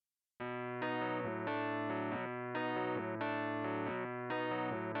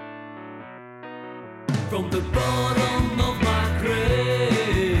From the bottom of my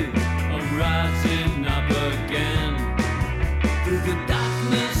grave, I'm rising up again. Through the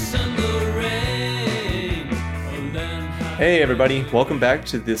darkness and the rain, I'll learn how. Hey everybody, welcome back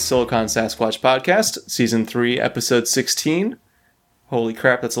to the Silicon Sasquatch Podcast, Season 3, Episode 16. Holy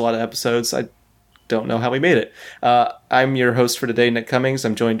crap, that's a lot of episodes. I don't know how we made it. I'm your host for today, Nick Cummings.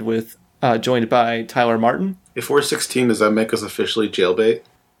 I'm joined by Tyler Martin. If we're 16, does that make us officially jailbait?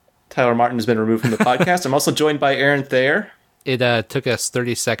 Tyler Martin has been removed from the podcast. I'm also joined by Aaron Thayer. It took us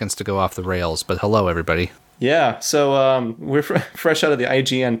 30 seconds to go off the rails, but hello, everybody. Yeah, so we're fresh out of the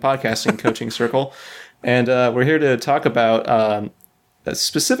IGN podcasting coaching circle, and we're here to talk about a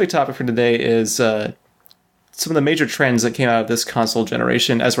specific topic for today is some of the major trends that came out of this console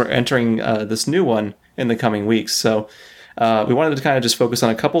generation as we're entering this new one in the coming weeks. So we wanted to kind of just focus on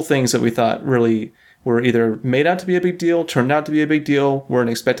a couple things that we thought really were either made out to be a big deal, turned out to be a big deal, weren't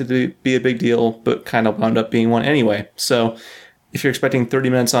expected to be a big deal, but kind of wound up being one anyway. So if you're expecting 30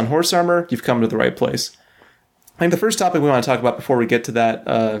 minutes on horse armor, you've come to the right place. I think the first topic we want to talk about before we get to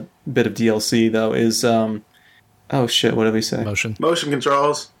that bit of DLC, though, is... oh shit, what did we say? Motion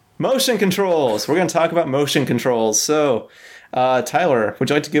controls. Motion controls! We're going to talk about motion controls. So, Tyler,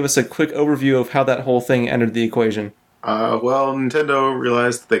 would you like to give us a quick overview of how that whole thing entered the equation? Well, Nintendo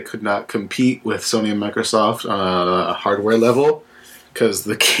realized that they could not compete with Sony and Microsoft on a hardware level because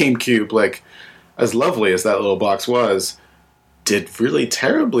the GameCube, like, as lovely as that little box was, did really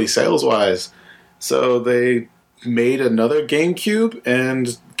terribly sales-wise. So they made another GameCube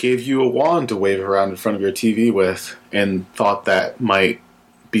and gave you a wand to wave around in front of your TV with and thought that might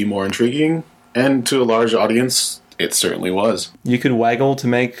be more intriguing. And to a large audience, it certainly was. You could waggle to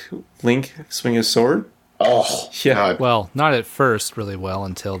make Link swing his sword? Oh, yeah. God. Well, not at first really well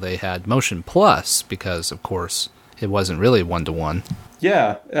until they had Motion Plus, because, of course, it wasn't really one-to-one.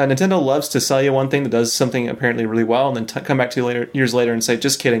 Yeah, Nintendo loves to sell you one thing that does something apparently really well and then come back to you years later and say,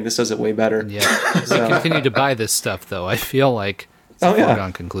 just kidding, this does it way better. Yeah, So- they continue to buy this stuff, though. I feel like it's a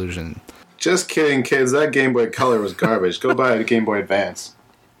foregone conclusion. Just kidding, kids. That Game Boy Color was garbage. Go buy a Game Boy Advance.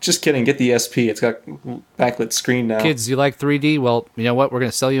 Just kidding, get the SP. It's got backlit screen now. Kids, you like 3D? Well, you know what? We're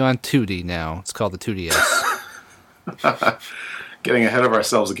going to sell you on 2D now. It's called the 2DS. Getting ahead of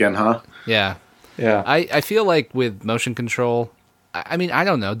ourselves again, huh? Yeah. Yeah. I feel like with motion control, I mean, I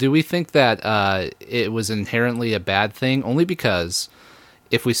don't know. Do we think that it was inherently a bad thing? Only because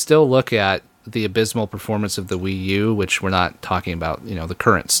if we still look at the abysmal performance of the Wii U, which we're not talking about, the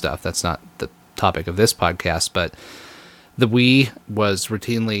current stuff. That's not the topic of this podcast, but the Wii was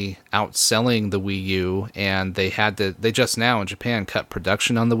routinely outselling the Wii U, and they just now in Japan cut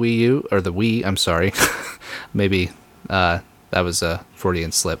production on the Wii U, or the Wii, I'm sorry. Maybe that was a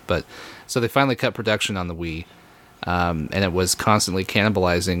Freudian slip, but so they finally cut production on the Wii, and it was constantly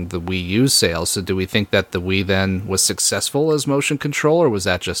cannibalizing the Wii U sales. So do we think that the Wii then was successful as motion control, or was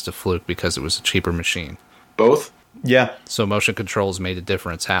that just a fluke because it was a cheaper machine? Both? Yeah. So motion controls made a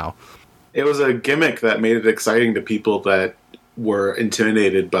difference. How? It was a gimmick that made it exciting to people that were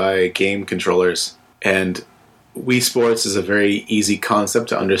intimidated by game controllers. And Wii Sports is a very easy concept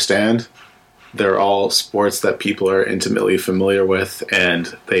to understand. They're all sports that people are intimately familiar with,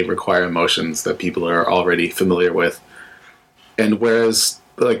 and they require motions that people are already familiar with. And whereas,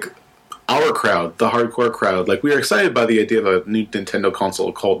 like, our crowd, the hardcore crowd, like, we were excited by the idea of a new Nintendo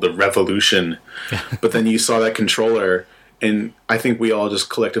console called the Revolution. But then you saw that controller, and I think we all just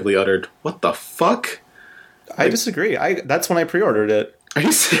collectively uttered, "What the fuck?" I disagree. That's when I pre-ordered it. Are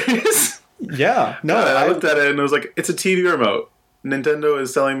you serious? Yeah. No, I looked at it and I was like, it's a TV remote. Nintendo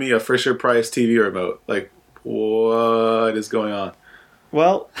is selling me a Fisher-Price TV remote. Like, what is going on?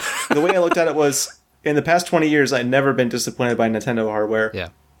 Well, the way I looked at it was, in the past 20 years, I'd never been disappointed by Nintendo hardware. Yeah.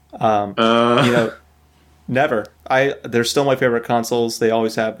 Never. They're still my favorite consoles. They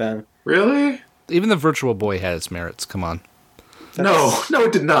always have been. Really? Even the Virtual Boy had its merits. Come on. No,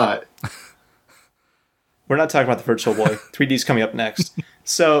 it did not. We're not talking about the Virtual Boy. 3D's coming up next.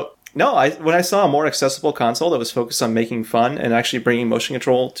 So, no, when I saw a more accessible console that was focused on making fun and actually bringing motion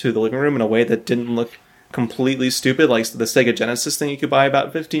control to the living room in a way that didn't look completely stupid, like the Sega Genesis thing you could buy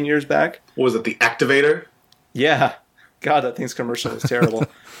about 15 years back. What was it, the Activator? Yeah. God, that thing's commercial was terrible.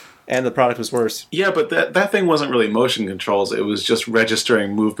 And the product was worse. Yeah, but that thing wasn't really motion controls. It was just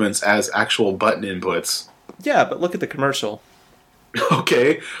registering movements as actual button inputs. Yeah, but look at the commercial.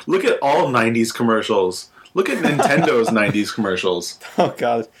 Okay, look at all 90s commercials. Look at Nintendo's 90s commercials. Oh,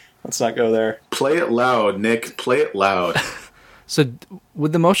 God. Let's not go there. Play it loud, Nick. Play it loud. So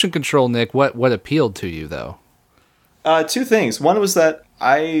with the motion control, Nick, what appealed to you, though? Two things. One was that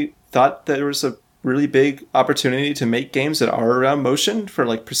I thought that there was a really big opportunity to make games that are around motion for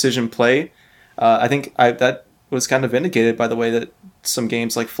like precision play. I think that was kind of vindicated by the way that some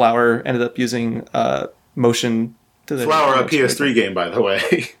games like Flower ended up using motion. Flower, a PS3 game, by the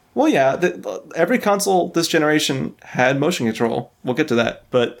way. Well, yeah, every console this generation had motion control. We'll get to that,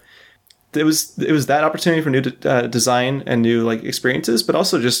 but it was that opportunity for new design and new like experiences, but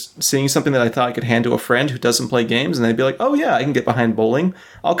also just seeing something that I thought I could hand to a friend who doesn't play games, and they'd be like, "Oh yeah, I can get behind bowling.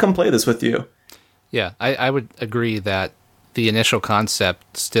 I'll come play this with you." Yeah, I would agree that the initial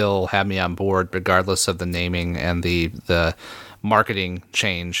concept still had me on board, regardless of the naming and the marketing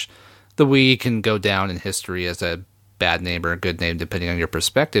change. The Wii can go down in history as a bad name or a good name, depending on your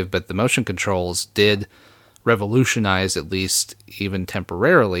perspective, but the motion controls did revolutionize, at least even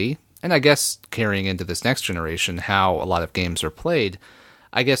temporarily, and I guess carrying into this next generation, how a lot of games are played.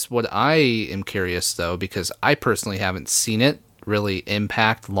 I guess what I am curious, though, because I personally haven't seen it really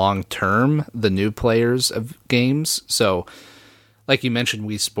impact long-term the new players of games. So, like you mentioned,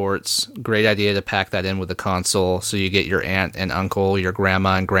 Wii Sports, great idea to pack that in with a console so you get your aunt and uncle, your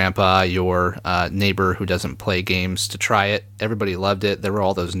grandma and grandpa, your neighbor who doesn't play games to try it. Everybody loved it. There were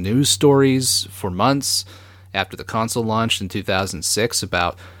all those news stories for months after the console launched in 2006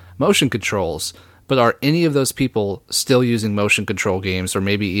 about motion controls. But are any of those people still using motion control games, or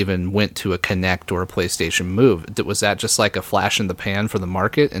maybe even went to a Kinect or a PlayStation Move? Was that just like a flash in the pan for the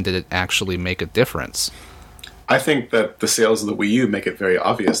market, and did it actually make a difference? I think that the sales of the Wii U make it very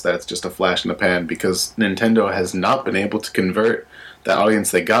obvious that it's just a flash in the pan, because Nintendo has not been able to convert the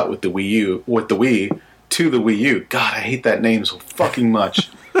audience they got with the Wii to the Wii U. God, I hate that name so fucking much.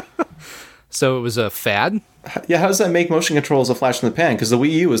 So it was a fad? Yeah, how does that make motion controls a flash in the pan? Because the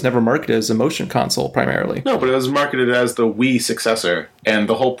Wii U was never marketed as a motion console primarily. No, but it was marketed as the Wii successor. And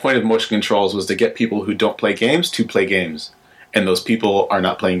the whole point of motion controls was to get people who don't play games to play games. And those people are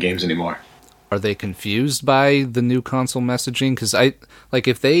not playing games anymore. Are they confused by the new console messaging? Because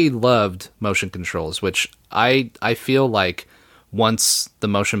if they loved motion controls, which I feel like once the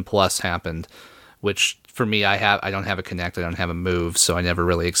Motion Plus happened, which for me, I don't have a Kinect, I don't have a Move, so I never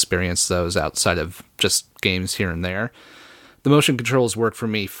really experienced those outside of just games here and there. The motion controls worked for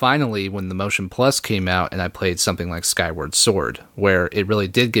me finally when the Motion Plus came out and I played something like Skyward Sword, where it really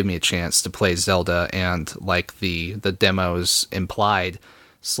did give me a chance to play Zelda and, like the demos implied,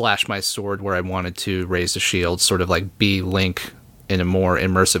 slash my sword where I wanted to, raise the shield, sort of like be Link in a more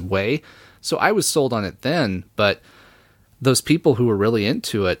immersive way. So I was sold on it then, but those people who were really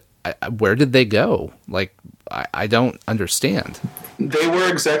into it, where did they go? Like, I don't understand. They were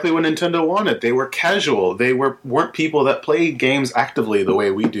exactly what Nintendo wanted. They were casual. They weren't people that played games actively the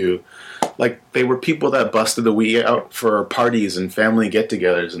way we do. Like, they were people that busted the Wii out for parties and family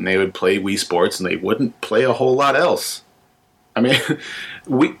get-togethers, and they would play Wii Sports, and they wouldn't play a whole lot else. I mean,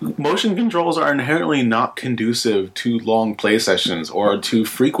 motion controls are inherently not conducive to long play sessions or to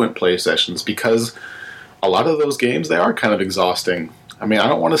frequent play sessions, because a lot of those games, they are kind of exhausting. I mean, I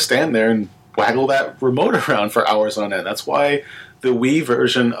don't want to stand there and waggle that remote around for hours on end. That's why the Wii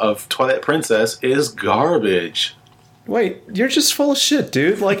version of Twilight Princess is garbage. Wait, you're just full of shit,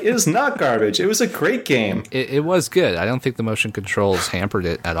 dude. Like, it is not garbage. It was a great game. It was good. I don't think the motion controls hampered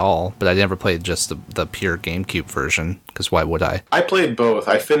it at all, but I never played just the pure GameCube version, because why would I? I played both.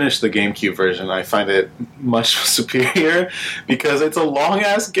 I finished the GameCube version. I find it much superior because it's a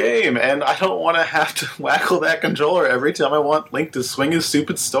long-ass game, and I don't want to have to waggle that controller every time I want Link to swing his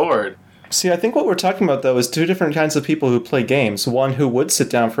stupid sword. See, I think what we're talking about, though, is two different kinds of people who play games. One who would sit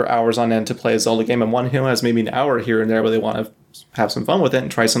down for hours on end to play a Zelda game, and one who has maybe an hour here and there where they want to have some fun with it and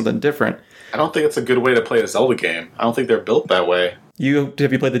try something different. I don't think it's a good way to play a Zelda game. I don't think they're built that way. Have you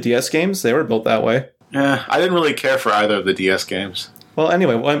played the DS games? They were built that way. Yeah, I didn't really care for either of the DS games. Well,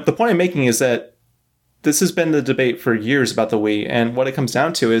 anyway, the point I'm making is that this has been the debate for years about the Wii, and what it comes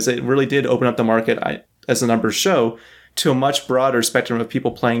down to is it really did open up the market, as the numbers show, to a much broader spectrum of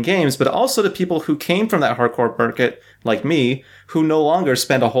people playing games, but also to people who came from that hardcore market, like me, who no longer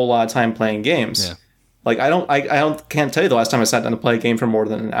spend a whole lot of time playing games. Yeah. Like, I can't tell you the last time I sat down to play a game for more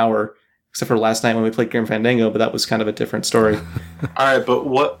than an hour, except for last night when we played Grim Fandango, but that was kind of a different story. All right, but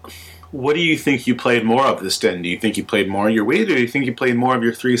what do you think you played more of this then? Do you think you played more of your Wii, or do you think you played more of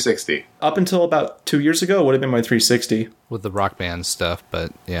your 360? Up until about 2 years ago, it would have been my 360. With the Rock Band stuff,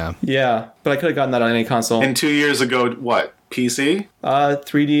 but yeah. Yeah, but I could have gotten that on any console. And 2 years ago, what? PC?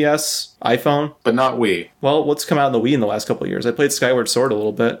 3DS, iPhone. But not Wii. Well, what's come out in the Wii in the last couple of years? I played Skyward Sword a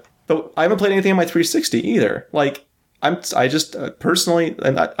little bit, but I haven't played anything on my 360 either. Like, I just personally,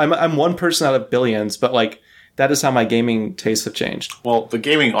 and I'm one person out of billions, but like, that is how my gaming tastes have changed. Well, the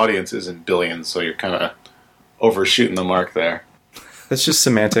gaming audience is in billions, so you're kind of overshooting the mark there. That's just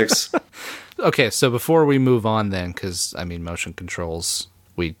semantics. Okay, so before we move on then, because, I mean, motion controls,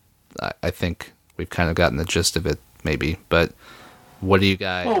 we I think we've kind of gotten the gist of it, maybe. But what do you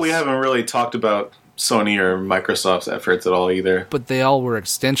guys... Well, we haven't really talked about Sony or Microsoft's efforts at all either. But they all were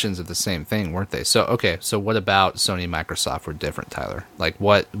extensions of the same thing, weren't they? So, okay, so what about Sony and Microsoft were different, Tyler? Like,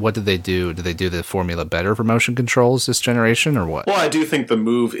 what did they do? Did they do the formula better for motion controls this generation, or what? Well, I do think the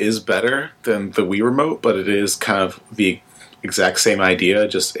Move is better than the Wii Remote, but it is kind of the exact same idea,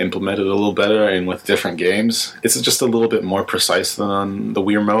 just implemented a little better and with different games. It's just a little bit more precise than the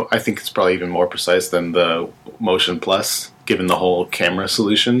Wii Remote. I think it's probably even more precise than the Motion Plus, given the whole camera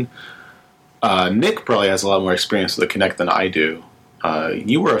solution. Nick probably has a lot more experience with the Kinect than I do.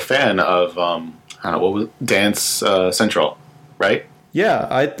 You were a fan of, I don't know, what was it? Dance Central, right? Yeah,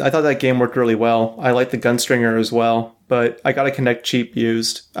 I thought that game worked really well. I liked the Gunstringer as well, but I got a Kinect cheap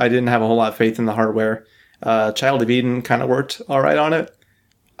used. I didn't have a whole lot of faith in the hardware. Child of Eden kind of worked all right on it.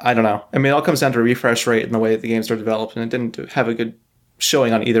 I don't know. I mean, it all comes down to refresh rate and the way that the games are developed, and it didn't have a good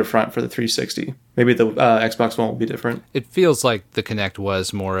showing on either front for the 360. Maybe the Xbox One will be different. It feels like the Kinect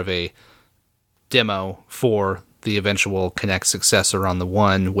was more of a demo for the eventual Kinect successor on the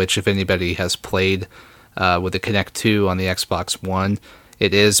One, which if anybody has played with the Kinect 2 on the Xbox One,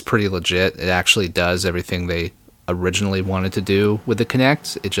 it is pretty legit. It actually does everything they originally wanted to do with the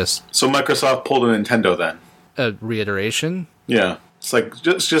Kinect. It just... So Microsoft pulled a Nintendo then? A reiteration? Yeah. It's like,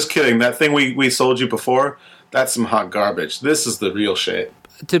 just kidding. That thing we sold you before, that's some hot garbage. This is the real shit.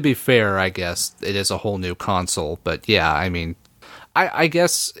 To be fair, I guess it is a whole new console, but yeah, I mean... I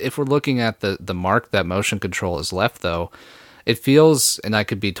guess if we're looking at the mark that motion control has left, though, it feels, and I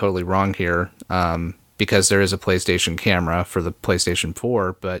could be totally wrong here, because there is a PlayStation camera for the PlayStation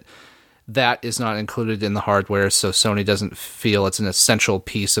 4, but that is not included in the hardware, so Sony doesn't feel it's an essential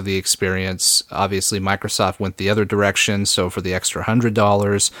piece of the experience. Obviously, Microsoft went the other direction, so for the extra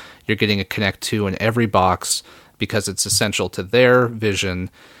 $100, you're getting a Kinect 2 in every box because it's essential to their vision.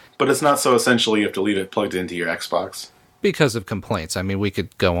 But it's not so essential you have to leave it plugged into your Xbox. Because of complaints. I mean, we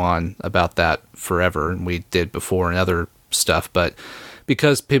could go on about that forever, and we did before and other stuff, but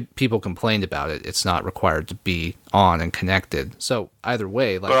because people complained about it, it's not required to be on and connected. So either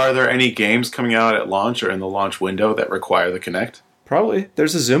way... But are there any games coming out at launch or in the launch window that require the Kinect? Probably.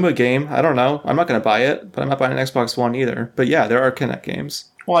 There's a Zumba game. I don't know. I'm not going to buy it, but I'm not buying an Xbox One either. But yeah, there are Kinect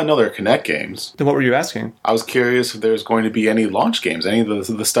games. Well, I know there are Kinect games. Then what were you asking? I was curious if there's going to be any launch games, any of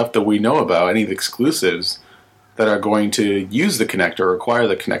the stuff that we know about, any of the exclusives that are going to use the Kinect or require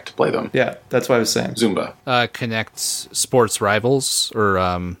the Kinect to play them. Yeah, that's what I was saying. Zumba. Kinect Sports Rivals, or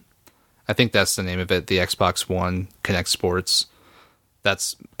I think that's the name of it, the Xbox One Kinect Sports.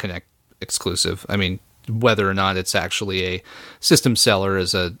 That's Kinect exclusive. I mean, whether or not it's actually a system seller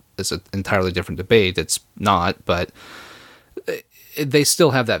is an entirely different debate. It's not, but they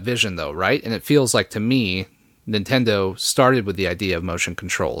still have that vision, though, right? And it feels like, to me, Nintendo started with the idea of motion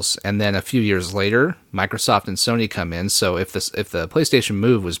controls, and then a few years later, Microsoft and Sony come in. So if the PlayStation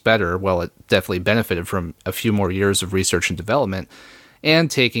Move was better, well, it definitely benefited from a few more years of research and development,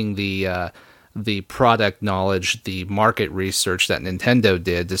 and taking the product knowledge, the market research that Nintendo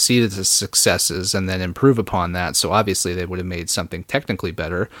did to see the successes and then improve upon that. So obviously they would have made something technically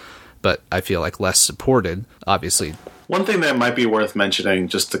better, but I feel like less supported, obviously. One thing that might be worth mentioning,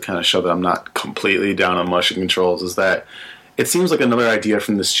 just to kind of show that I'm not completely down on motion controls, is that it seems like another idea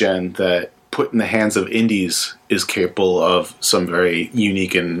from this gen that put in the hands of indies is capable of some very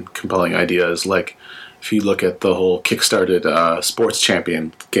unique and compelling ideas. Like, if you look at the whole kickstarted Sports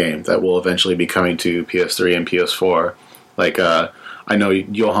Champion game that will eventually be coming to PS3 and PS4. Like, I know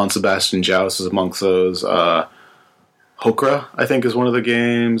Johann Sebastian Joust is amongst those. Hokra, I think, is one of the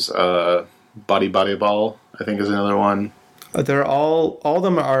games. Body Ball, I think, is another one. They're all of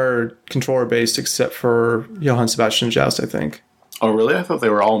them are controller based except for Johann Sebastian Joust, I think. Oh, really? I thought they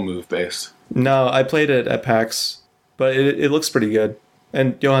were all move based. No, I played it at PAX, but it looks pretty good.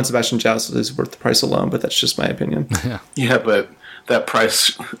 And Johann Sebastian Joust is worth the price alone, but that's just my opinion. Yeah, but that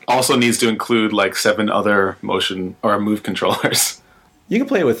price also needs to include like 7 other motion or move controllers. You can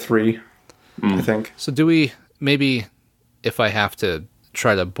play it with 3, I think. So do we, maybe if I have to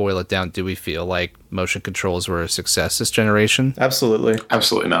try to boil it down, do we feel like motion controls were a success this generation? Absolutely.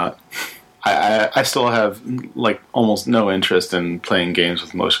 Absolutely not. I still have like almost no interest in playing games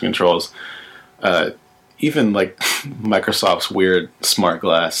with motion controls. Even like Microsoft's weird smart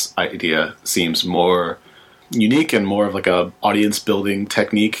glass idea seems more unique and more of like a audience building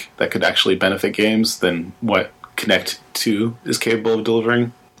technique that could actually benefit games than what Kinect 2 is capable of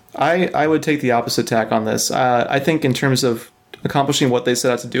delivering. I would take the opposite tack on this. I think in terms of accomplishing what they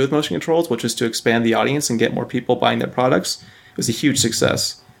set out to do with motion controls, which is to expand the audience and get more people buying their products, it was a huge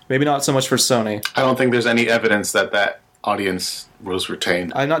success. Maybe not so much for Sony. I don't think there's any evidence that audience was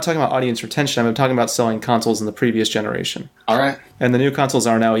retained. I'm not talking about audience retention. I'm talking about selling consoles in the previous generation. All right. And the new consoles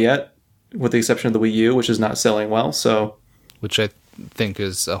aren't out yet, with the exception of the Wii U, which is not selling well. So, which I think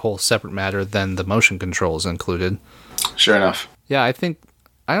is a whole separate matter than the motion controls included. Sure enough. Yeah, I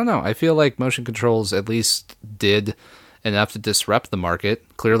don't know. I feel like motion controls at least did enough to disrupt the market.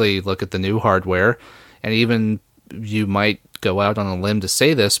 Clearly, look at the new hardware, and even you might go out on a limb to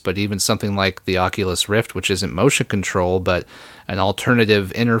say this, but even something like the Oculus Rift, which isn't motion control, but an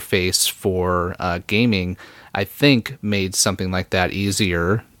alternative interface for gaming, I think made something like that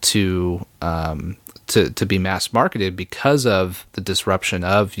easier to be mass marketed because of the disruption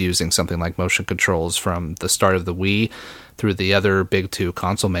of using something like motion controls from the start of the Wii through the other big two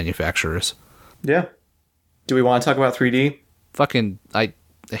console manufacturers. yeah. Do we want to talk about 3D? Fucking, I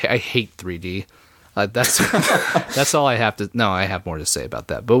hate 3D. That's all I have to. No, I have more to say about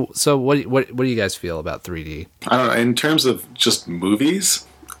that. But so, what do you guys feel about 3D? I don't know. In terms of just movies,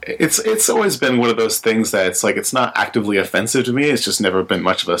 it's always been one of those things that it's not actively offensive to me. It's just never been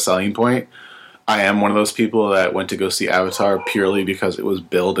much of a selling point. I am one of those people that went to go see Avatar purely because it was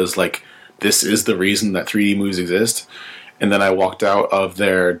billed as this is the reason that 3D movies exist. And then I walked out of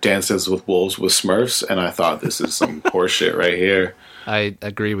their Dances with Wolves with Smurfs, and I thought, this is some horseshit right here. I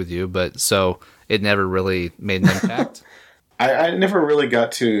agree with you, but so it never really made an impact. I never really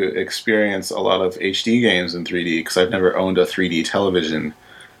got to experience a lot of HD games in 3D because I've never owned a 3D television.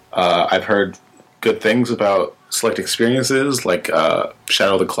 I've heard good things about select experiences like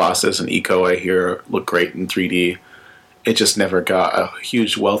Shadow of the Colossus and Eco, I hear, look great in 3D. It just never got a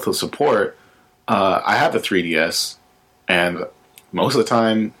huge wealth of support. I have a 3DS, and most of the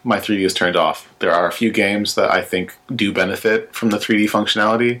time my 3D is turned off. There are a few games that I think do benefit from the 3D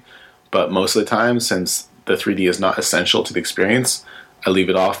functionality, but most of the time, since the 3D is not essential to the experience, I leave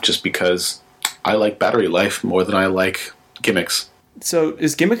it off just because I like battery life more than I like gimmicks. So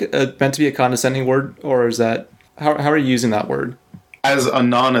is gimmick meant to be a condescending word, or is that how are you using that word? As a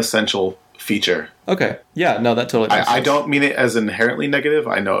non-essential feature. Okay. Yeah, no, that totally makes sense. I don't mean it as inherently negative.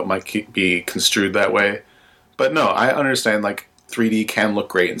 I know it might be construed that way. But no, I understand 3D can look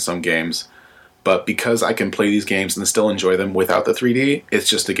great in some games. But because I can play these games and still enjoy them without the 3D, it's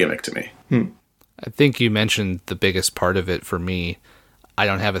just a gimmick to me. I think you mentioned the biggest part of it for me. I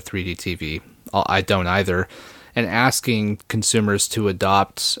don't have a 3D TV. I don't either. And asking consumers to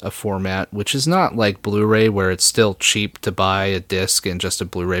adopt a format which is not like Blu-ray, where it's still cheap to buy a disc and just a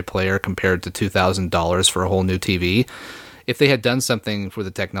Blu-ray player compared to $2,000 for a whole new TV. If they had done something for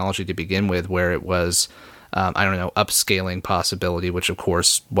the technology to begin with, where it was, upscaling possibility, which of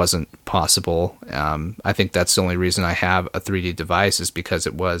course wasn't possible. I think that's the only reason I have a 3D device, is because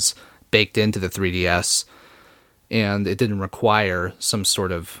it was baked into the 3DS and it didn't require some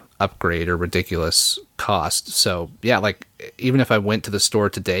sort of upgrade or ridiculous cost. So yeah, even if I went to the store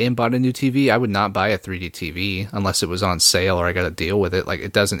today and bought a new TV, I would not buy a 3D TV unless it was on sale or I got to deal with it.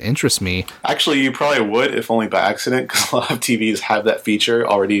 It doesn't interest me. Actually, you probably would, if only by accident, because a lot of TVs have that feature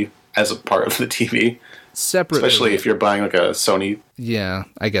already as a part of the TV. Separately, especially if you're buying a Sony. Yeah,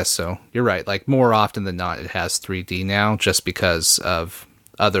 I guess so. You're right. More often than not, it has 3D now, just because of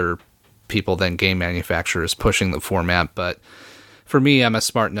other people than game manufacturers pushing the format. But for me, I'm a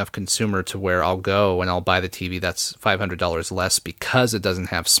smart enough consumer to where I'll go and I'll buy the TV that's $500 less because it doesn't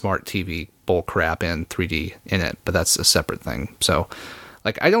have smart TV bullcrap and 3D in it. But that's a separate thing. So,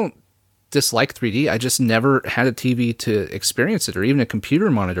 I don't dislike 3D. I just never had a TV to experience it, or even a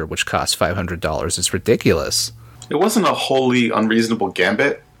computer monitor, which costs $500. It's ridiculous. It wasn't a wholly unreasonable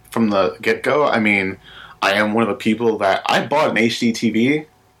gambit from the get-go. I mean, I am one of the people that I bought an HD TV,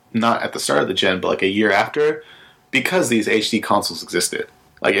 not at the start of the gen, but a year after, because these HD consoles existed.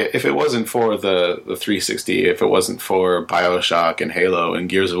 If it wasn't for the 360, if it wasn't for BioShock and Halo and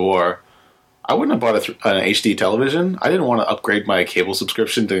Gears of War, I wouldn't have bought an HD television. I didn't want to upgrade my cable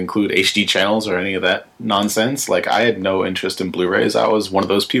subscription to include HD channels or any of that nonsense. I had no interest in Blu-rays. I was one of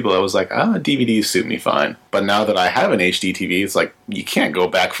those people that was DVDs suit me fine. But now that I have an HD TV, it's you can't go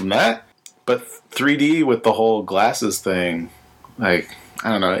back from that. But 3D with the whole glasses thing, I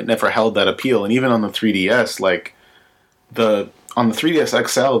don't know, it never held that appeal. And even on the 3DS, on the 3DS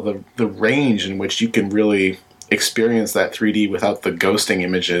XL, the range in which you can really experience that 3D without the ghosting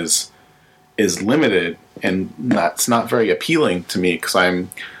images is limited, and that's not very appealing to me, because when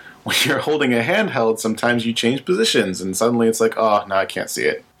you're holding a handheld, sometimes you change positions and suddenly it's oh, no, I can't see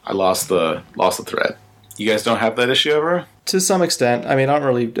it. I lost the thread. You guys don't have that issue ever? To some extent. I mean,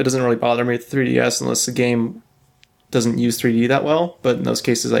 it doesn't really bother me with the 3DS unless the game doesn't use 3D that well, but in those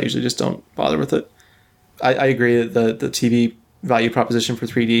cases I usually just don't bother with it. I agree that the TV value proposition for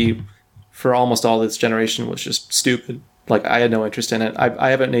 3D for almost all its generation was just stupid. Like, I had no interest in it. I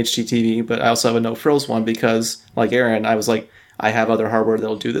have an HDTV, but I also have a no frills one because, like Aaron, I was like, I have other hardware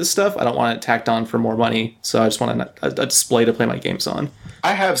that'll do this stuff. I don't want it tacked on for more money, so I just want a display to play my games on.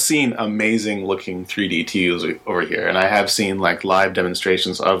 I have seen amazing looking 3D TVs over here, and I have seen like live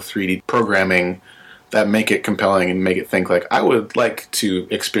demonstrations of 3D programming that make it compelling and make it think like I would like to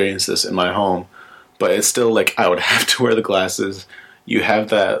experience this in my home, but it's still like I would have to wear the glasses. You have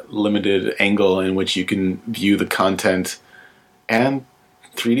that limited angle in which you can view the content, and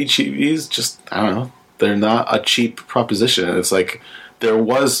 3D TVs just, I don't know, they're not a cheap proposition. It's like there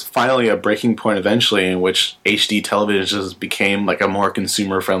was finally a breaking point eventually in which HD televisions became like a more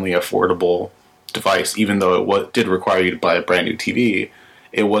consumer-friendly, affordable device, even though did require you to buy a brand new TV.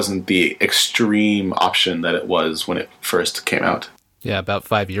 It wasn't the extreme option that it was when it first came out. Yeah, about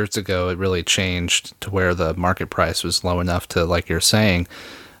 5 years ago, it really changed to where the market price was low enough to, like you're saying,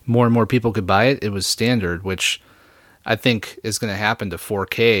 more and more people could buy it. It was standard, which I think is going to happen to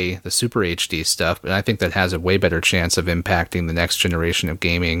 4K, the Super HD stuff, but I think that has a way better chance of impacting the next generation of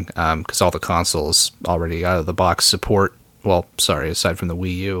gaming because all the consoles already out of the box support, aside from the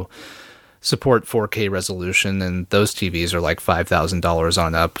Wii U, support 4K resolution, and those TVs are like $5,000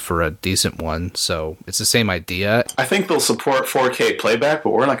 on up for a decent one, so it's the same idea. I think they'll support 4K playback,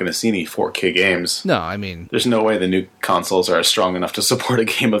 but we're not going to see any 4K games. No, I mean, there's no way the new consoles are strong enough to support a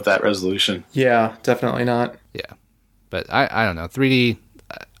game of that resolution. Yeah, definitely not. Yeah. But I don't know. 3D,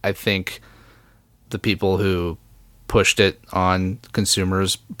 I think the people who pushed it on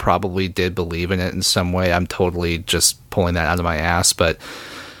consumers probably did believe in it in some way. I'm totally just pulling that out of my ass. But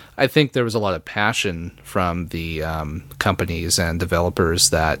I think there was a lot of passion from the companies and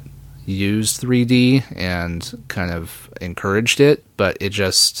developers that used 3D and kind of encouraged it. But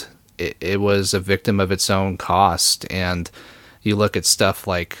it was a victim of its own cost. And you look at stuff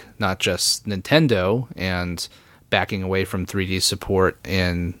like not just Nintendo and backing away from 3D support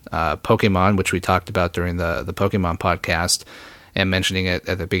in Pokemon, which we talked about during the Pokemon podcast, and mentioning it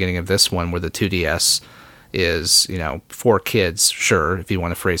at the beginning of this one, where the 2DS is, for kids, sure, if you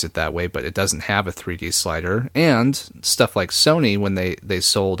want to phrase it that way, but it doesn't have a 3D slider. And stuff like Sony, when they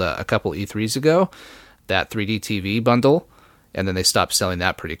sold a couple E3s ago, that 3D TV bundle, and then they stopped selling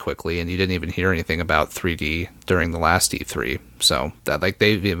that pretty quickly, and you didn't even hear anything about 3D during the last E3. So that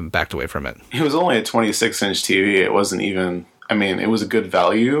they've even backed away from it. It was only a 26-inch TV. It wasn't even, it was a good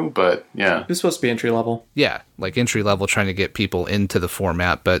value, but yeah. It was supposed to be entry level. Yeah, like entry level, trying to get people into the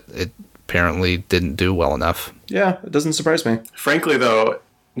format, but it apparently didn't do well enough. Yeah, it doesn't surprise me. Frankly, though,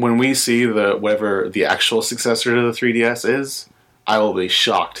 when we see whatever the actual successor to the 3DS is, I will be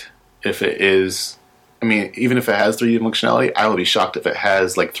shocked if it is. Even if it has 3D functionality, I will be shocked if it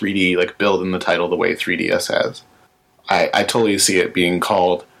has like 3D like built in the title the way 3DS has. I totally see it being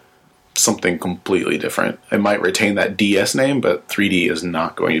called something completely different. It might retain that DS name, but 3D is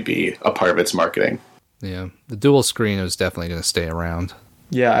not going to be a part of its marketing. Yeah, the dual screen is definitely going to stay around.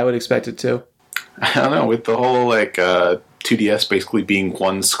 Yeah, I would expect it to. I don't know, with the whole 2DS basically being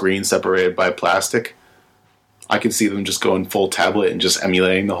one screen separated by plastic, I could see them just going full tablet and just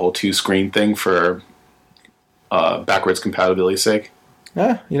emulating the whole two-screen thing for backwards compatibility's sake.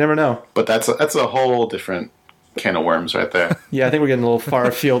 Yeah, you never know. But that's a whole different can of worms right there. Yeah, I think we're getting a little far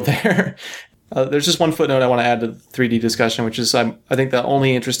afield there. There's just one footnote I want to add to the 3D discussion, which is I think the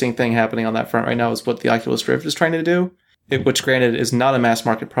only interesting thing happening on that front right now is what the Oculus Rift is trying to do, which granted is not a mass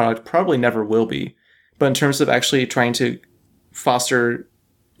market product, probably never will be. But in terms of actually trying to foster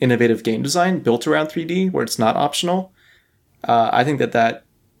innovative game design built around 3D, where it's not optional, I think that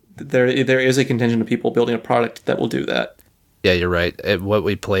there is a contingent of people building a product that will do that. Yeah, you're right. What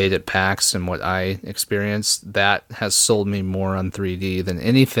we played at PAX and what I experienced, that has sold me more on 3D than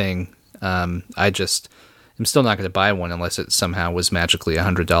anything. I'm still not going to buy one unless it somehow was magically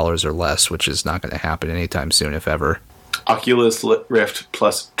 $100 or less, which is not going to happen anytime soon, if ever. Oculus Rift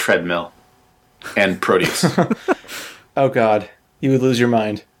plus treadmill and Proteus. Oh, God. You would lose your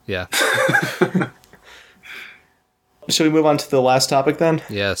mind. Yeah. Should we move on to the last topic then?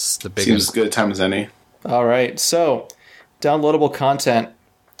 Yes, the Seems biggest. as good a time as any. All right. So, downloadable content.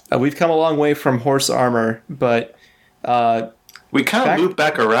 We've come a long way from horse armor, but we kind of loop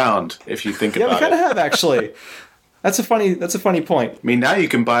back around if you think yeah, about it. we kind of have actually. That's a funny point. Now you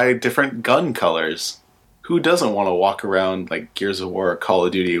can buy different gun colors. Who doesn't want to walk around like Gears of War or Call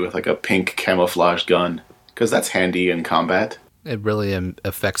of Duty with like a pink camouflage gun? Because that's handy in combat. It really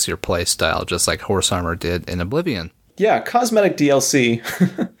affects your play style, just like horse armor did in Oblivion. Yeah, cosmetic DLC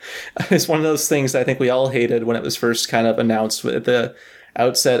is one of those things that I think we all hated when it was first kind of announced at the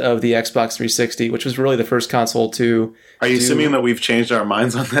outset of the Xbox 360, which was really the first console to. Are you assuming that we've changed our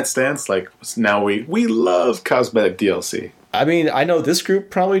minds on that stance? Like now we love cosmetic DLC. I mean, I know this group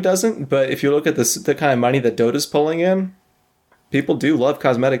probably doesn't, but if you look at the kind of money that Dota's pulling in, people do love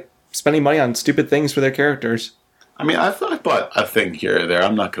spending money on stupid things for their characters. I mean, I bought a thing here or there.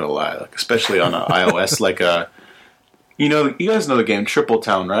 I'm not gonna lie, like especially on iOS, like you guys know the game Triple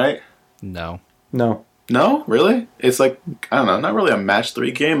Town, right? No. No, really? It's like I don't know, not really a match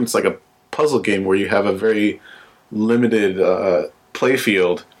 3 game. It's like a puzzle game where you have a very limited play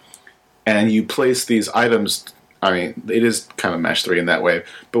field, and you place these items. I mean, it is kind of match 3 in that way,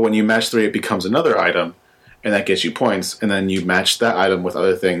 but when you match 3, it becomes another item, and that gets you points, and then you match that item with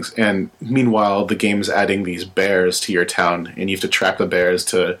other things. And meanwhile, the game is adding these bears to your town, and you have to trap the bears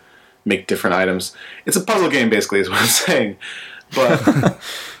to make different items. It's a puzzle game, basically, is what I'm saying. But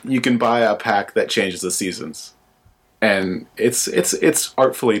you can buy a pack that changes the seasons, and it's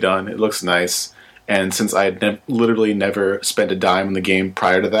artfully done. It looks nice. And since I had literally never spent a dime in the game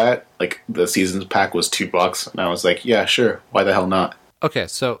prior to that, like the seasons pack was $2, and I was like, yeah, sure, why the hell not? Okay,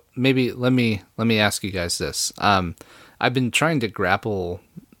 so maybe let me ask you guys this. I've been trying to grapple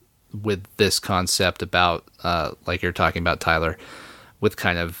with this concept about, like you're talking about, Tyler, with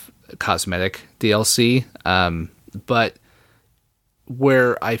kind of cosmetic DLC, but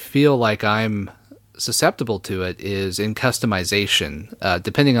where I feel like I'm susceptible to it is in customization,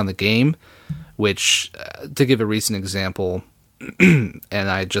 depending on the game. Which, to give a recent example, and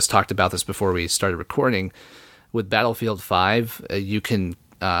I just talked about this before we started recording, with Battlefield 5, you can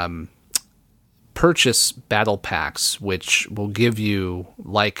purchase battle packs, which will give you,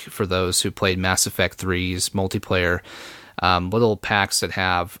 like for those who played Mass Effect 3's multiplayer, little packs that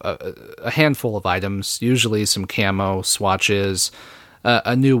have a handful of items, usually some camo, swatches,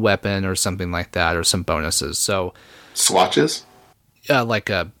 a new weapon or something like that, or some bonuses. So Swatches? Like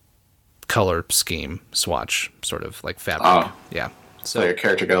a color scheme swatch, sort of like fabric. Oh. Yeah. So your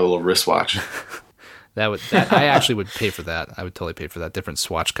character got a little wristwatch. That I actually would pay for that. I would totally pay for that. Different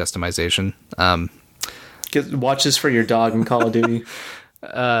swatch customization. Get watches for your dog in Call of Duty.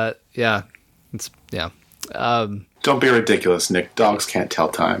 Yeah. Don't be ridiculous, Nick. Dogs can't tell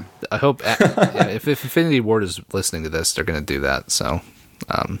time. I hope if Infinity Ward is listening to this, they're going to do that. So,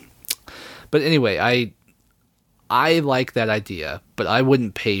 but anyway, I like that idea, but I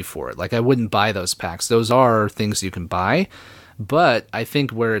wouldn't pay for it. Like, I wouldn't buy those packs. Those are things you can buy, but I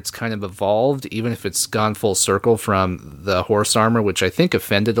think where it's kind of evolved, even if it's gone full circle from the horse armor, which I think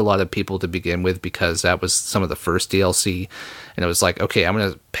offended a lot of people to begin with because that was some of the first DLC, and it was like, okay, I'm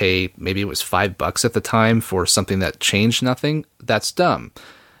going to pay, maybe it was $5 at the time for something that changed nothing. That's dumb.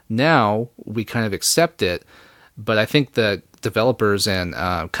 Now we kind of accept it, but I think the developers and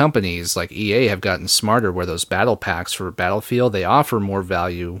companies like EA have gotten smarter where those battle packs for Battlefield, they offer more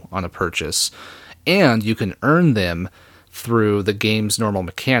value on a purchase, and you can earn them through the game's normal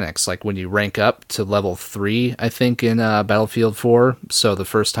mechanics, like when you rank up to level 3, I think, in Battlefield 4. So the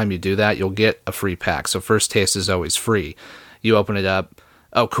first time you do that, you'll get a free pack. So first taste is always free. You open it up,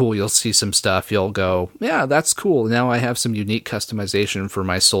 oh cool, you'll see some stuff, you'll go, yeah, that's cool, now I have some unique customization for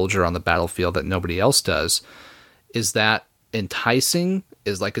my soldier on the battlefield that nobody else does. Is that enticing?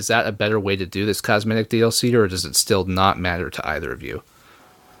 Is that a better way to do this cosmetic DLC, or does it still not matter to either of you?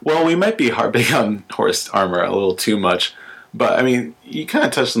 Well, we might be harping on horse armor a little too much, but I mean, you kind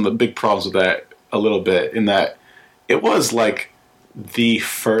of touched on the big problems with that a little bit, in that it was like the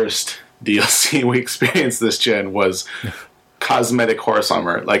first DLC we experienced this gen was cosmetic horse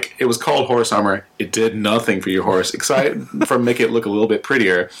armor. Like, it was called horse armor. It did nothing for your horse, except for make it look a little bit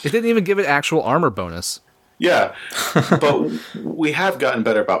prettier. It didn't even give it actual armor bonus. Yeah, but we have gotten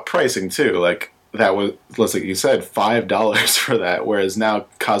better about pricing too. Like, that was, like you said, $5 for that, whereas now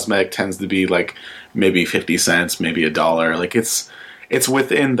cosmetic tends to be like maybe 50 cents, maybe $1. Like, it's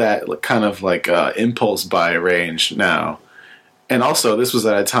within that kind of like impulse buy range now. And also, this was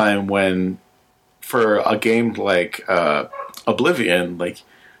at a time when, for a game like Oblivion, like,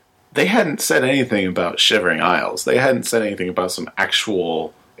 they hadn't said anything about Shivering Isles. They hadn't said anything about some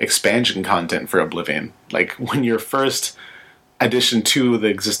actual expansion content for Oblivion. Like, when your first addition to the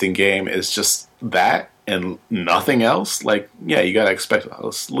existing game is just that and nothing else, like, yeah, you gotta expect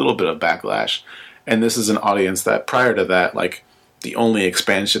a little bit of backlash. And this is an audience that prior to that, like, the only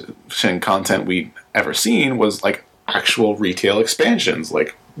expansion content we'd ever seen was like actual retail expansions,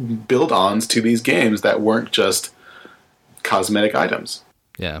 like build-ons to these games that weren't just cosmetic items.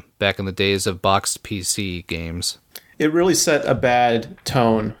 Yeah, back in the days of boxed PC games. It really set a bad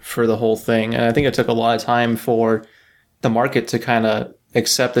tone for the whole thing, and I think it took a lot of time for the market to kind of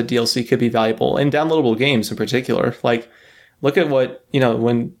accept that DLC could be valuable, and downloadable games in particular. Like, look at what,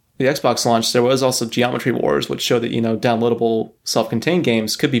 when the Xbox launched, there was also Geometry Wars, which showed that, downloadable self-contained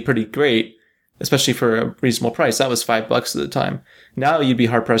games could be pretty great, especially for a reasonable price. That was $5 at the time. Now you'd be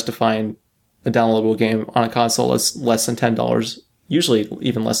hard-pressed to find a downloadable game on a console that's less than $10. Usually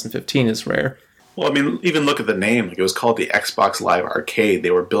even less than 15 is rare. Well, I mean, even look at the name. Like, it was called the Xbox Live Arcade.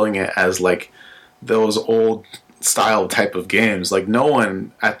 They were billing it as like those old style type of games. Like, no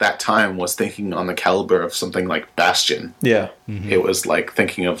one at that time was thinking on the caliber of something like Bastion. Yeah. Mm-hmm. It was like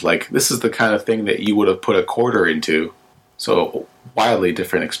thinking of like, this is the kind of thing that you would have put a quarter into. So wildly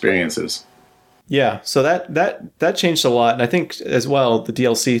different experiences. Yeah, so that changed a lot, and I think as well the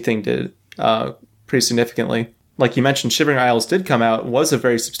DLC thing did pretty significantly. Like you mentioned, Shivering Isles did come out, was a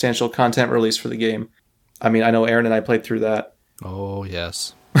very substantial content release for the game. I mean, I know Aaron and I played through that. Oh,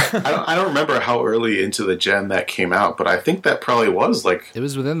 yes. I don't remember how early into the gen that came out, but I think that probably was like... It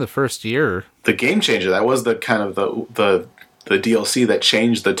was within the first year. The game changer. That was the kind of the DLC that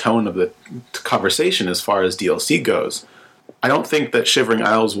changed the tone of the conversation as far as DLC goes. I don't think that Shivering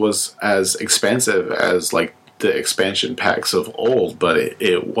Isles was as expansive as like the expansion packs of old, but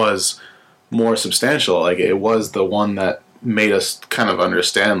it was more substantial. Like, it was the one that made us kind of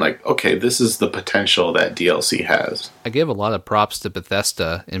understand, like, okay, this is the potential that DLC has. I give a lot of props to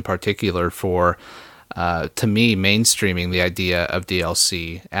Bethesda in particular for, to me, mainstreaming the idea of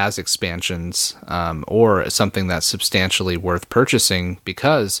DLC as expansions or something that's substantially worth purchasing,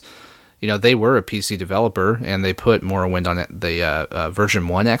 because, they were a PC developer and they put Morrowind on the version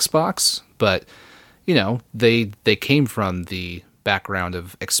 1 Xbox, but, they came from the background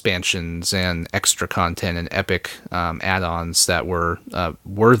of expansions and extra content and epic add-ons that were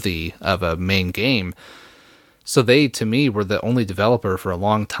worthy of a main game. So they, to me, were the only developer for a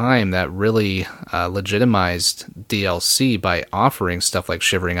long time that really legitimized DLC by offering stuff like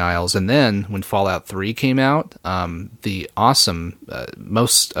Shivering Isles. And then when Fallout 3 came out, the awesome,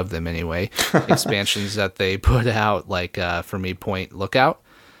 most of them anyway, expansions that they put out, like for me, Point Lookout,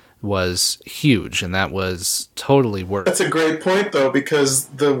 was huge, and that was totally worth it. That's a great point, though, because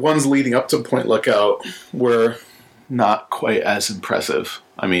the ones leading up to Point Lookout were not quite as impressive.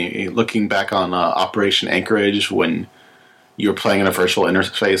 I mean, looking back on Operation Anchorage, when you were playing in a virtual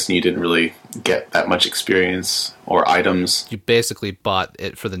interface and you didn't really get that much experience or items. You basically bought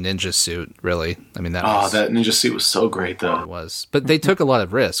it for the ninja suit, really. I mean, that ninja suit was so great, though. It was. But they took a lot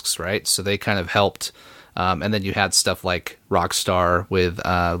of risks, right? So they kind of helped. And then you had stuff like Rockstar with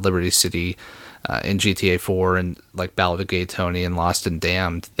Liberty City in GTA 4 and like Ballad of Gay Tony and Lost and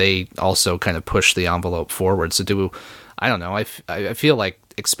Damned. They also kind of pushed the envelope forward. So I don't know. I feel like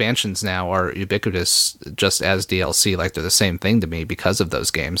expansions now are ubiquitous just as DLC. Like, they're the same thing to me because of those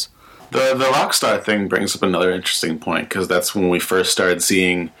games. The Rockstar thing brings up another interesting point, because that's when we first started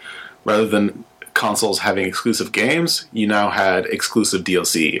seeing, rather than consoles having exclusive games, you now had exclusive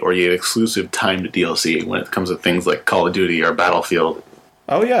DLC, or you had exclusive timed DLC when it comes to things like Call of Duty or Battlefield.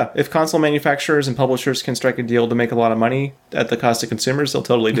 Oh yeah, if console manufacturers and publishers can strike a deal to make a lot of money at the cost of consumers, they'll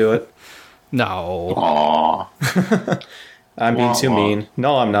totally do it. No. Aww. I'm being too mean.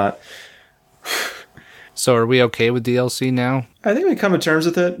 No, I'm not. So are we okay with DLC now? I think we come to terms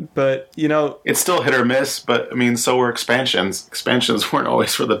with it, but, It's still hit or miss, but, I mean, so were expansions. Expansions weren't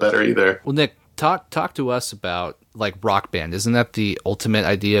always for the better either. Well, Nick, talk to us about, like, Rock Band. Isn't that the ultimate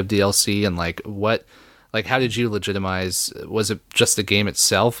idea of DLC? And, how did you legitimize? Was it just the game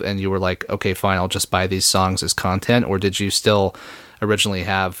itself and you were like, okay, fine, I'll just buy these songs as content? Or did you still originally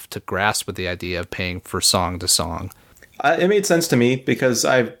have to grasp with the idea of paying for song to song? It made sense to me because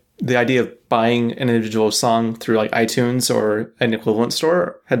the idea of buying an individual song through like iTunes or an equivalent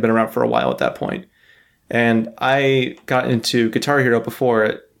store had been around for a while at that point. And I got into Guitar Hero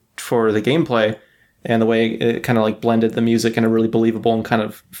before for the gameplay and the way it kind of like blended the music in a really believable and kind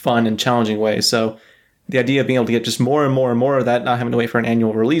of fun and challenging way. So the idea of being able to get just more and more and more of that, not having to wait for an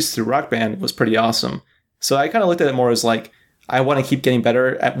annual release through Rock Band, was pretty awesome. So I kind of looked at it more as like, I want to keep getting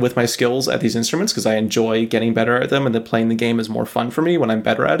better with my skills at these instruments because I enjoy getting better at them, and then playing the game is more fun for me when I'm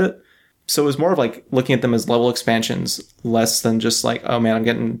better at it. So it was more of like looking at them as level expansions, less than just like, oh man, I'm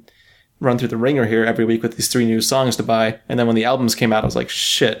getting run through the ringer here every week with these 3 new songs to buy. And then when the albums came out, I was like,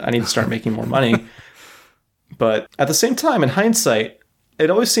 shit, I need to start making more money. But at the same time, in hindsight, it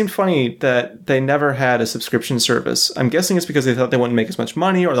always seemed funny that they never had a subscription service. I'm guessing it's because they thought they wouldn't make as much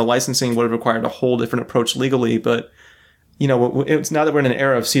money, or the licensing would have required a whole different approach legally. But it's now that we're in an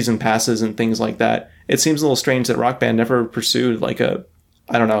era of season passes and things like that, it seems a little strange that Rock Band never pursued like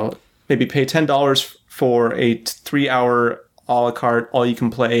maybe pay $10 for a 3-hour a la carte, all you can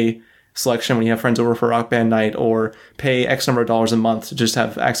play selection when you have friends over for Rock Band night, or pay X number of dollars a month to just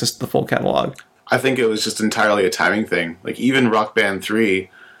have access to the full catalog. I think it was just entirely a timing thing. Like, even Rock Band 3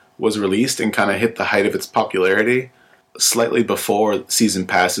 was released and kind of hit the height of its popularity slightly before season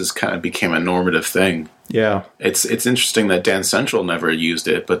passes kind of became a normative thing. Yeah. It's interesting that Dance Central never used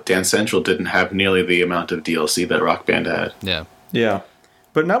it, but Dance Central didn't have nearly the amount of DLC that Rock Band had. Yeah. Yeah.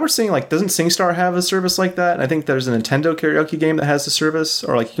 But now we're seeing, like, doesn't SingStar have a service like that? And I think there's a Nintendo karaoke game that has a service,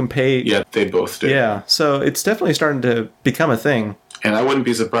 or, like, you can pay. Yeah, they both do. Yeah. So it's definitely starting to become a thing. And I wouldn't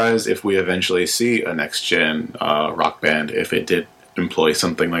be surprised if we eventually see a next-gen Rock Band if it did employ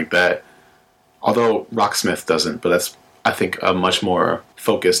something like that. Although Rocksmith doesn't, but that's, I think, a much more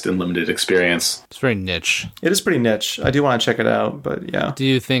focused and limited experience. It's very niche. It is pretty niche. I do want to check it out, but yeah. Do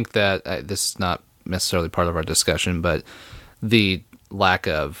you think that, this is not necessarily part of our discussion, but the lack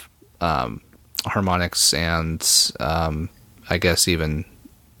of harmonics and I guess even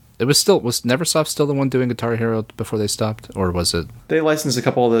was Neversoft still the one doing Guitar Hero before they stopped, or was it? They licensed a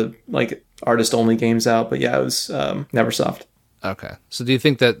couple of the, like, artist-only games out, but yeah, it was Neversoft. Okay. So do you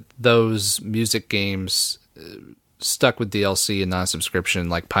think that those music games stuck with DLC and non-subscription,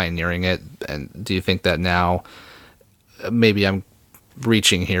 like pioneering it, and do you think that now, maybe I'm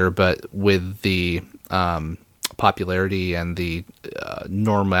reaching here, but with the popularity and the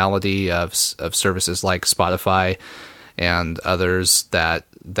normality of services like Spotify and others, that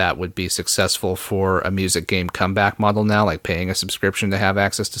would be successful for a music game comeback model now, like paying a subscription to have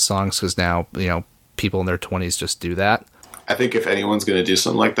access to songs, because now, people in their 20s just do that? I think if anyone's going to do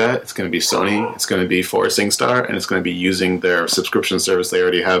something like that, it's going to be Sony, it's going to be for SingStar, and it's going to be using their subscription service they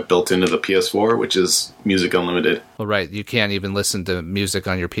already have built into the PS4, which is Music Unlimited. Well, right. You can't even listen to music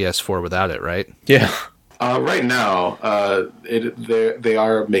on your PS4 without it, right? Yeah. Right now, they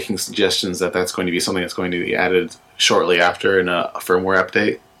are making suggestions that that's going to be something that's going to be added shortly after in a firmware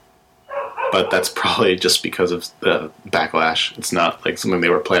update. But that's probably just because of the backlash. It's not like something they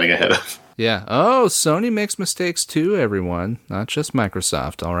were planning ahead of. Yeah. Oh, Sony makes mistakes too, everyone. Not just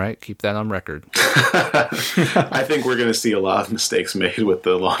Microsoft. All right. Keep that on record. I think we're going to see a lot of mistakes made with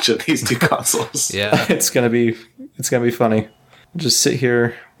the launch of these two consoles. Yeah. It's gonna be funny. I'll just sit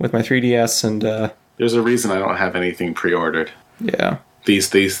here with my 3DS and There's a reason I don't have anything pre-ordered. yeah, These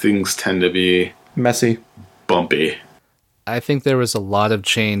things tend to be messy. bumpy. I think there was a lot of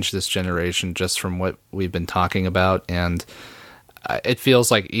change this generation just from what we've been talking about, and it feels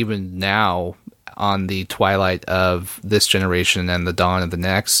like even now, on the twilight of this generation and the dawn of the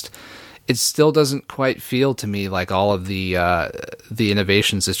next, it still doesn't quite feel to me like all of the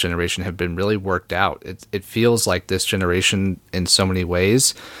innovations this generation have been really worked out. It feels like this generation, in so many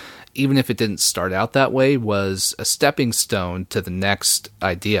ways, even if it didn't start out that way, was a stepping stone to the next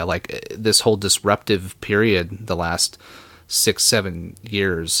idea. Like, this whole disruptive period, the last 6-7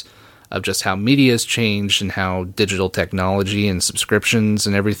 years, of just how media has changed and how digital technology and subscriptions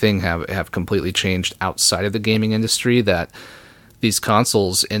and everything have completely changed outside of the gaming industry, that these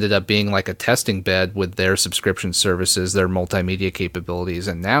consoles ended up being like a testing bed with their subscription services, their multimedia capabilities,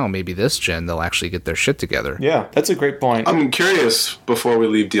 and now maybe this gen they'll actually get their shit together. Yeah, that's a great point. I'm curious, before we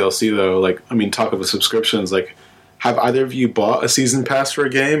leave DLC though, talk of subscriptions, have either of you bought a season pass for a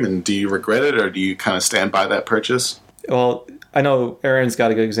game, and do you regret it, or do you kind of stand by that purchase? Well, I know Aaron's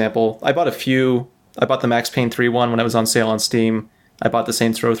got a good example. I bought a few. I bought the Max Payne 3 one when it was on sale on Steam. I bought the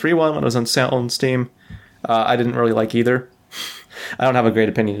Saints Row 3 one when it was on sale on Steam. I didn't really like either. I don't have a great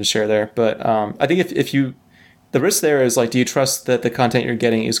opinion to share there, but I think if you, the risk there is do you trust that the content you're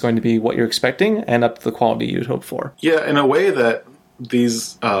getting is going to be what you're expecting and up to the quality you'd hope for? Yeah, in a way that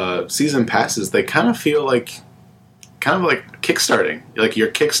these season passes, they kind of feel like kickstarting. Like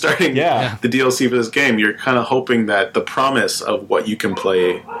you're kickstarting the DLC for this game. You're kind of hoping that the promise of what you can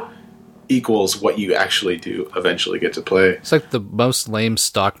play equals what you actually do eventually get to play. It's like the most lame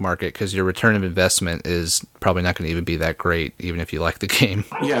stock market, because your return of investment is probably not going to even be that great, even if you like the game.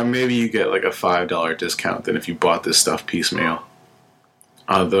 Yeah, maybe you get a $5 discount than if you bought this stuff piecemeal.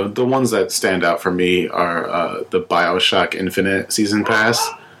 The ones that stand out for me are the BioShock Infinite Season Pass,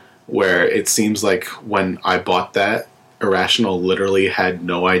 where it seems like when I bought that, Irrational literally had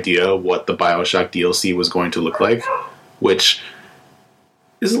no idea what the BioShock DLC was going to look like, which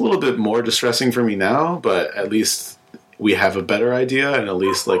is a little bit more distressing for me now, but at least we have a better idea, and at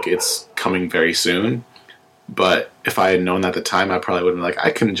least it's coming very soon. But if I had known at the time, I probably would have been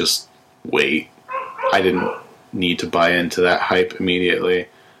I can just wait. I didn't need to buy into that hype immediately.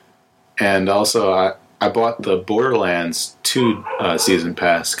 And also, I bought the Borderlands 2 season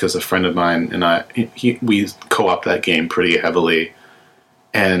pass because a friend of mine and we co-op that game pretty heavily,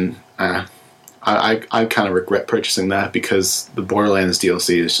 and I kind of regret purchasing that because the Borderlands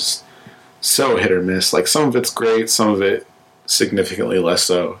DLC is just so hit or miss. Some of it's great, some of it significantly less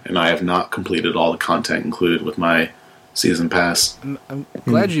so, and I have not completed all the content included with my season pass. I'm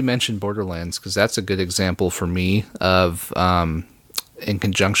glad you mentioned Borderlands, because that's a good example for me of, in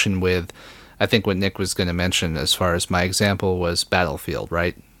conjunction with, I think what Nick was going to mention as far as my example was Battlefield,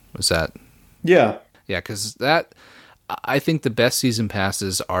 right? Was that? Yeah. Yeah, because that, I think the best season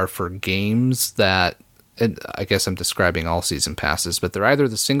passes are for games that, and I guess I'm describing all season passes, but they're either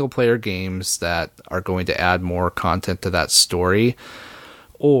the single player games that are going to add more content to that story,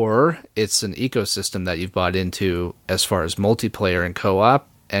 or it's an ecosystem that you've bought into as far as multiplayer and co-op,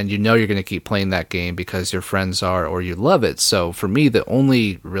 and you know you're going to keep playing that game because your friends are, or you love it. So for me, the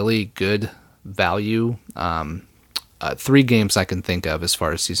only really good value, 3 games I can think of as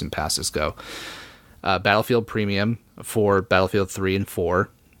far as season passes go. Battlefield Premium for Battlefield 3 and 4.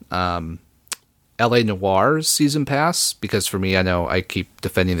 LA Noir's season pass, because for me, I know I keep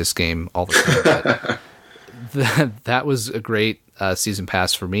defending this game all the time, but that was a great season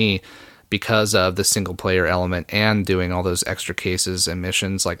pass for me because of the single player element and doing all those extra cases and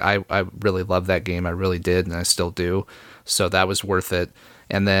missions. Like I really loved that game. I really did, and I still do. So that was worth it.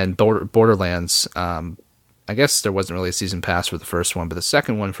 And then Borderlands, I guess there wasn't really a season pass for the first one, but the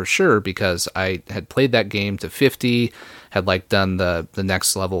second one for sure, because I had played that game to 50, had like done the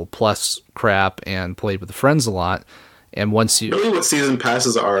next level plus crap and played with friends a lot. And once you... Really what season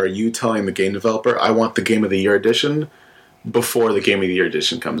passes are you telling the game developer, I want the Game of the Year edition before the Game of the Year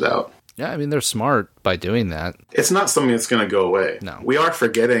edition comes out. Yeah, I mean, they're smart by doing that. It's not something that's going to go away. No. We are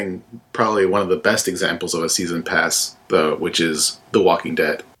forgetting probably one of the best examples of a season pass, though, which is The Walking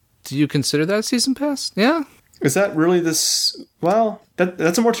Dead. Do you consider that a season pass? Yeah. Is that really this? Well,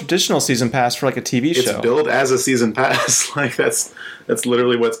 that's a more traditional season pass for like a TV show. It's billed as a season pass. Like that's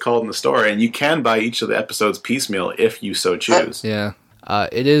literally what's called in the story, and you can buy each of the episodes piecemeal if you so choose. Yeah,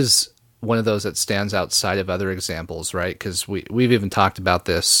 it is one of those that stands outside of other examples, right? Because we've even talked about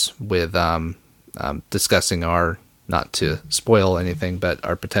this with discussing our, not to spoil anything, but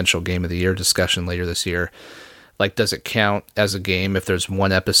our potential Game of the Year discussion later this year. Like, does it count as a game if there's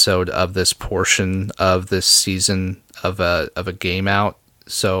one episode of this portion of this season of a game out?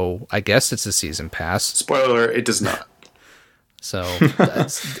 So I guess it's a season pass. Spoiler, it does not. So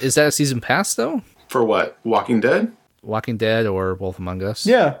is that a season pass, though? For what? Walking Dead? Walking Dead or Wolf Among Us?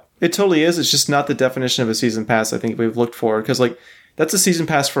 Yeah, it totally is. It's just not the definition of a season pass I think we've looked for. Because, like, that's a season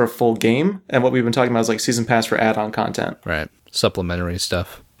pass for a full game. And what we've been talking about is, like, season pass for add-on content. Right. Supplementary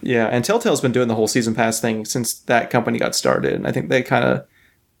stuff. Yeah, and Telltale's been doing the whole season pass thing since that company got started, and I think they kind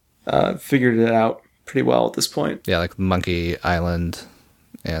of figured it out pretty well at this point. Yeah, like Monkey Island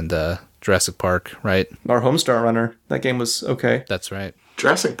and Jurassic Park, right? Our Homestar Runner, that game was okay. That's right.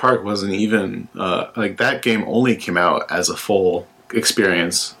 Jurassic Park wasn't even like that game only came out as a full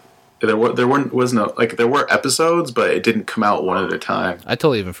experience. There were episodes, but it didn't come out one at a time. I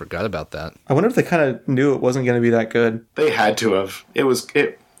totally even forgot about that. I wonder if they kind of knew it wasn't going to be that good. They had to have.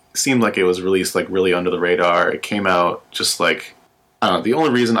 It seemed like it was released like really under the radar. It came out just like, I don't know. The only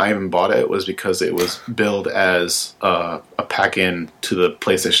reason I even bought it was because it was billed as a pack-in to the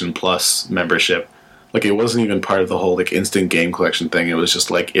PlayStation Plus membership. Like, it wasn't even part of the whole like instant game collection thing. It was just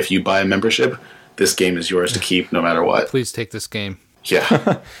like, if you buy a membership, this game is yours to keep no matter what. Please take this game.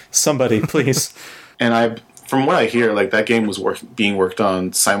 Yeah. Somebody, please. And from what I hear, like that game was being worked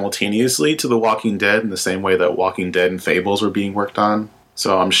on simultaneously to The Walking Dead in the same way that Walking Dead and Fables were being worked on.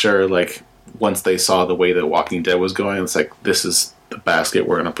 So I'm sure, like, once they saw the way that Walking Dead was going, it's like, this is the basket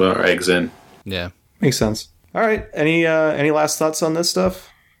we're going to put our eggs in. Yeah. Makes sense. All right. Any last thoughts on this stuff?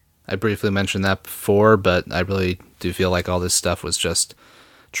 I briefly mentioned that before, but I really do feel like all this stuff was just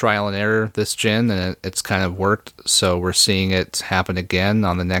trial and error this gen, and it's kind of worked. So we're seeing it happen again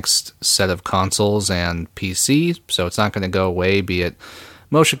on the next set of consoles and PC. So it's not going to go away, be it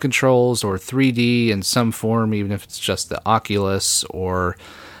motion controls or 3D in some form, even if it's just the Oculus or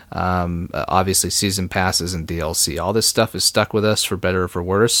obviously season passes and DLC. All this stuff is stuck with us for better or for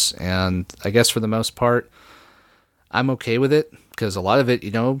worse. And I guess for the most part, I'm okay with it because a lot of it,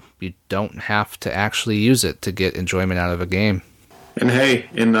 you don't have to actually use it to get enjoyment out of a game. And hey,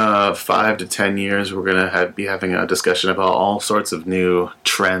 in 5 to 10 years, we're going to be having a discussion about all sorts of new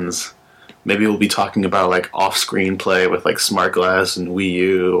trends. Maybe we'll be talking about like off-screen play with like Smart Glass and Wii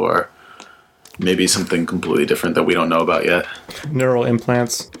U, or maybe something completely different that we don't know about yet. Neural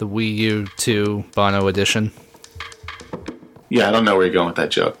implants. The Wii U 2 Bono edition. Yeah, I don't know where you're going with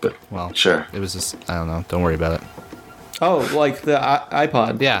that joke, but Well, sure. It was just, I don't know. Don't worry about it. Oh, like the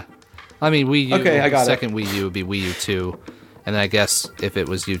iPod. Yeah. I mean, Wii U. Okay, I got it. Second Wii U would be Wii U 2. And then I guess if it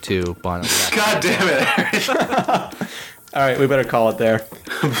was U2, Bono. God damn it! All right, we better call it there.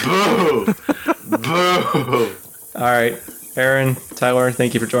 Boo! Boo! All right. Aaron, Tyler,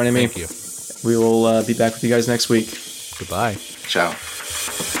 thank you for joining me. Thank you. We will be back with you guys next week. Goodbye. Ciao.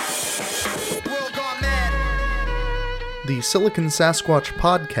 The Silicon Sasquatch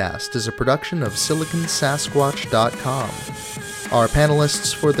podcast is a production of siliconsasquatch.com. Our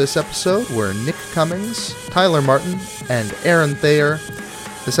panelists for this episode were Nick Cummings, Tyler Martin, and Aaron Thayer.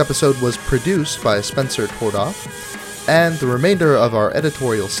 This episode was produced by Spencer Tordoff, and the remainder of our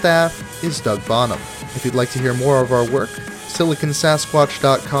editorial staff is Doug Bonham. If you'd like to hear more of our work,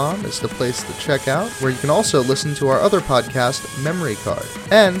 siliconsasquatch.com is the place to check out, where you can also listen to our other podcast, Memory Card.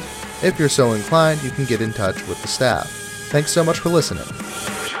 And if you're so inclined, you can get in touch with the staff. Thanks so much for listening.